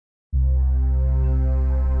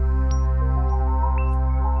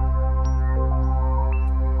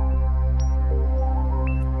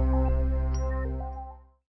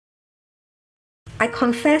I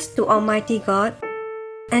confess to Almighty God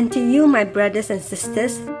and to you, my brothers and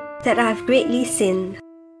sisters, that I have greatly sinned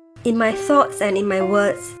in my thoughts and in my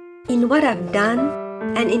words, in what I've done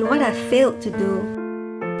and in what I've failed to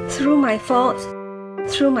do, through my fault,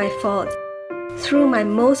 through my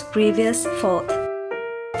most grievous fault.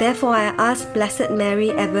 Therefore I ask Blessed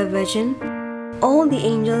Mary, ever Virgin, all the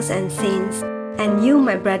angels and saints, and you,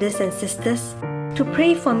 my brothers and sisters, to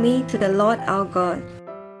pray for me to the Lord our God.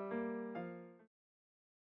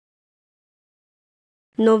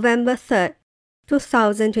 November 3rd,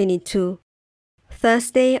 2022,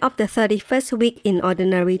 Thursday of the 31st week in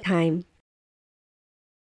Ordinary Time.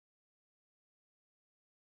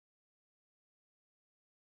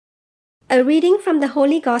 A reading from the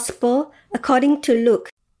Holy Gospel according to Luke.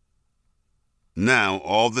 Now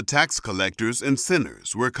all the tax collectors and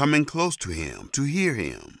sinners were coming close to him to hear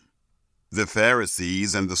him. The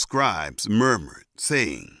Pharisees and the scribes murmured,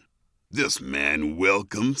 saying, "This man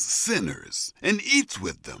welcomes sinners and eats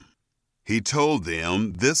with them." He told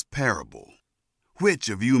them this parable. "Which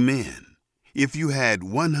of you men, if you had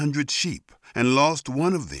 100 sheep and lost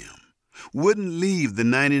one of them, wouldn't leave the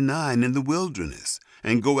 99 in the wilderness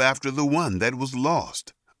and go after the one that was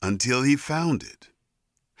lost until he found it?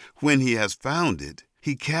 When he has found it,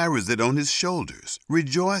 he carries it on his shoulders,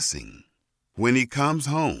 rejoicing. When he comes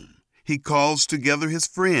home, he calls together his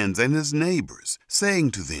friends and his neighbors,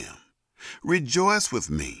 saying to them, 'Rejoice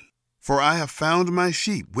with me, for I have found my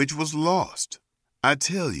sheep which was lost.' I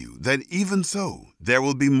tell you that even so, there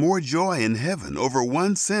will be more joy in heaven over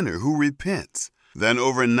one sinner who repents than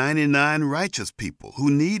over 99 righteous people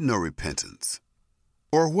who need no repentance.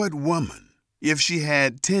 Or what woman, if she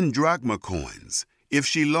had 10 drachma coins, if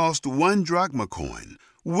she lost 1 drachma coin,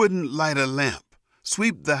 wouldn't light a lamp,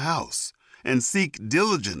 sweep the house, and seek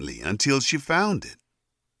diligently until she found it?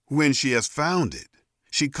 When she has found it,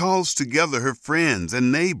 she calls together her friends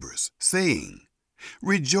and neighbors, saying,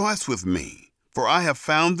 'Rejoice with me, for I have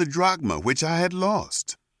found the drachma which I had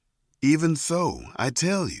lost.' Even so, I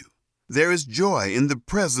tell you, there is joy in the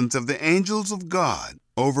presence of the angels of God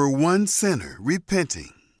over one sinner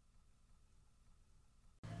repenting."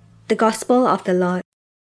 The Gospel of the Lord.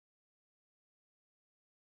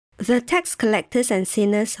 The tax collectors and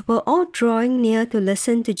sinners were all drawing near to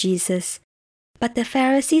listen to Jesus. But the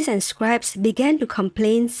Pharisees and scribes began to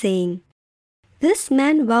complain, saying, "This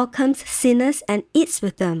man welcomes sinners and eats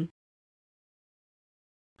with them."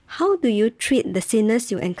 How do you treat the sinners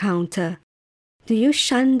you encounter? Do you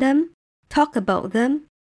shun them, talk about them,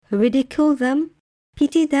 ridicule them,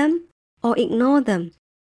 pity them, or ignore them?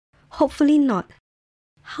 Hopefully not.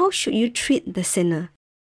 How should you treat the sinner?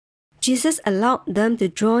 Jesus allowed them to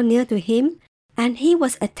draw near to him, and he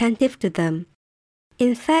was attentive to them.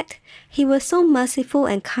 In fact, he was so merciful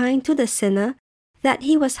and kind to the sinner that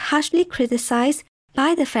he was harshly criticized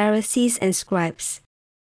by the Pharisees and scribes.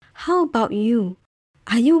 How about you?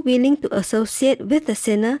 Are you willing to associate with the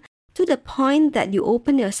sinner to the point that you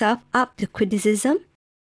open yourself up to criticism?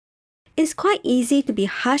 It's quite easy to be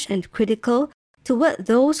harsh and critical toward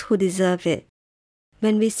those who deserve it.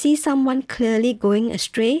 When we see someone clearly going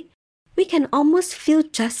astray, we can almost feel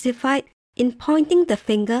justified in pointing the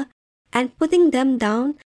finger and putting them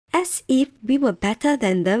down as if we were better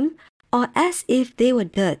than them or as if they were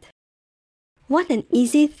dirt. What an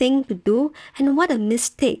easy thing to do, and what a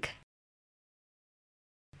mistake.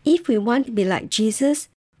 If we want to be like Jesus,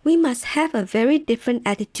 we must have a very different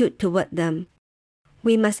attitude toward them.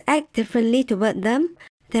 We must act differently toward them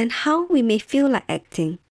than how we may feel like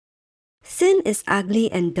acting. Sin is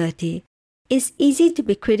ugly and dirty. It's easy to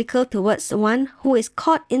be critical towards one who is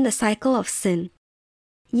caught in the cycle of sin.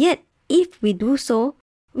 Yet, if we do so,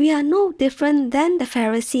 we are no different than the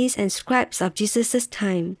Pharisees and scribes of Jesus'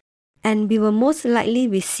 time, and we will most likely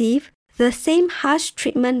receive the same harsh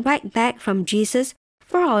treatment right back from Jesus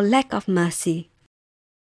for our lack of mercy.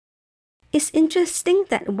 It's interesting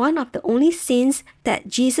that one of the only sins that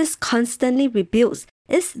Jesus constantly rebukes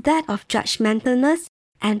is that of judgmentalness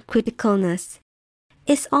and criticalness.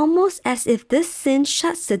 It's almost as if this sin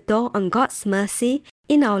shuts the door on God's mercy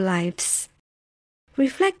in our lives.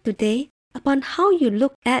 Reflect today upon how you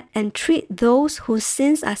look at and treat those whose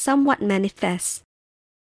sins are somewhat manifest.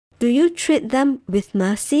 Do you treat them with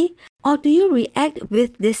mercy, or do you react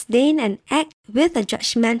with disdain and act with a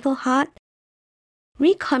judgmental heart?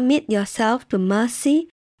 Recommit yourself to mercy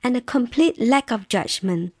and a complete lack of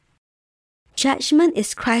judgment. Judgment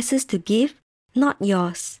is Christ's to give, not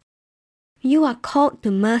yours. You are called to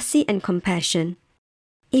mercy and compassion.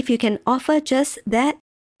 If you can offer just that,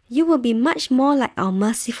 you will be much more like our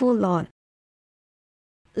merciful Lord.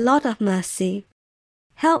 Lord of mercy,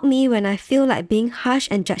 help me when I feel like being harsh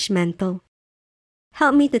and judgmental.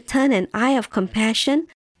 Help me to turn an eye of compassion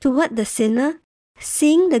toward the sinner,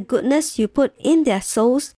 seeing the goodness you put in their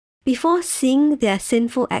souls before seeing their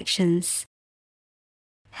sinful actions.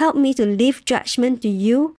 Help me to leave judgment to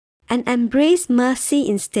you and embrace mercy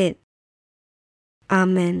instead.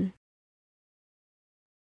 Amen.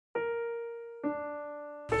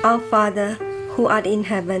 Our Father, who art in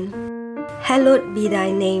heaven, hallowed be thy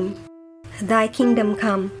name. Thy kingdom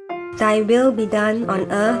come, thy will be done on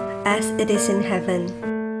earth as it is in heaven.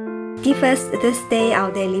 Give us this day our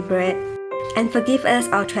daily bread, and forgive us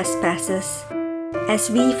our trespasses, as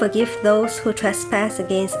we forgive those who trespass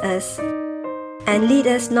against us. And lead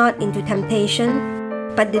us not into temptation,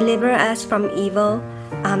 but deliver us from evil.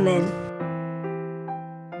 Amen.